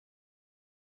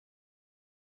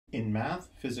In math,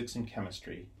 physics, and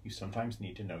chemistry, you sometimes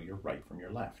need to know your right from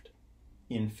your left.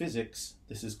 In physics,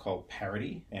 this is called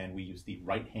parity, and we use the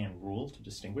right-hand rule to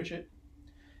distinguish it.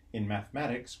 In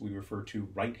mathematics, we refer to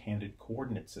right-handed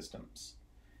coordinate systems.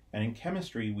 And in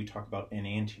chemistry, we talk about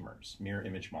enantiomers, mirror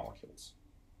image molecules.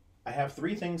 I have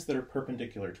three things that are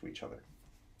perpendicular to each other,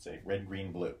 say red,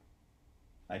 green, blue.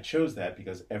 I chose that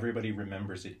because everybody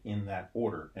remembers it in that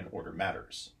order, and order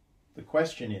matters. The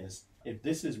question is, if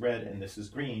this is red and this is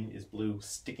green, is blue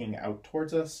sticking out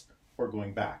towards us or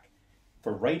going back?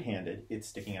 For right-handed, it's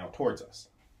sticking out towards us.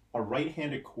 A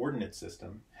right-handed coordinate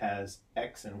system has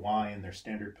x and y in their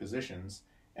standard positions,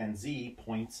 and z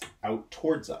points out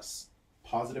towards us.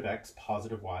 Positive x,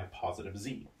 positive y, positive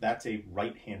z. That's a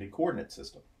right-handed coordinate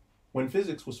system. When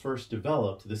physics was first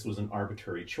developed, this was an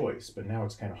arbitrary choice, but now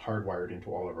it's kind of hardwired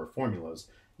into all of our formulas.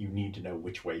 You need to know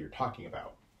which way you're talking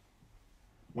about.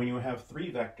 When you have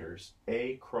three vectors,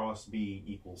 A cross B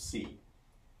equals C,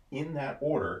 in that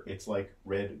order, it's like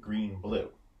red, green, blue.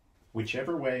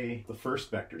 Whichever way the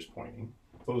first vector is pointing,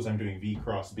 suppose I'm doing V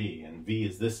cross B, and V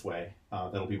is this way,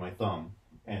 that'll be my thumb,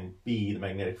 and B, the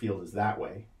magnetic field, is that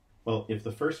way. Well, if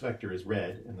the first vector is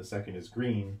red and the second is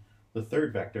green, the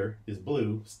third vector is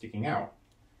blue, sticking out.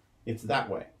 It's that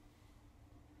way.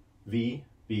 V,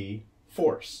 B,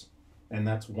 force. And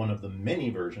that's one of the many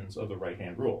versions of the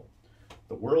right-hand rule.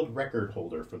 The world record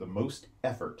holder for the most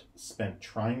effort spent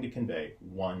trying to convey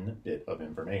one bit of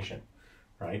information,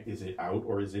 right? Is it out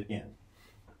or is it in?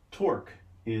 Torque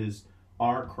is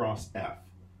R cross F,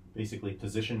 basically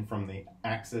position from the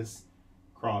axis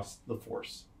cross the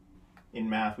force. In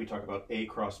math, we talk about A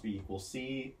cross B equals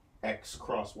C, X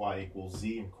cross Y equals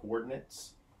Z in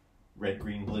coordinates, red,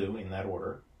 green, blue in that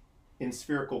order. In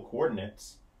spherical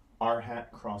coordinates, R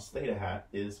hat cross theta hat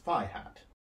is phi hat.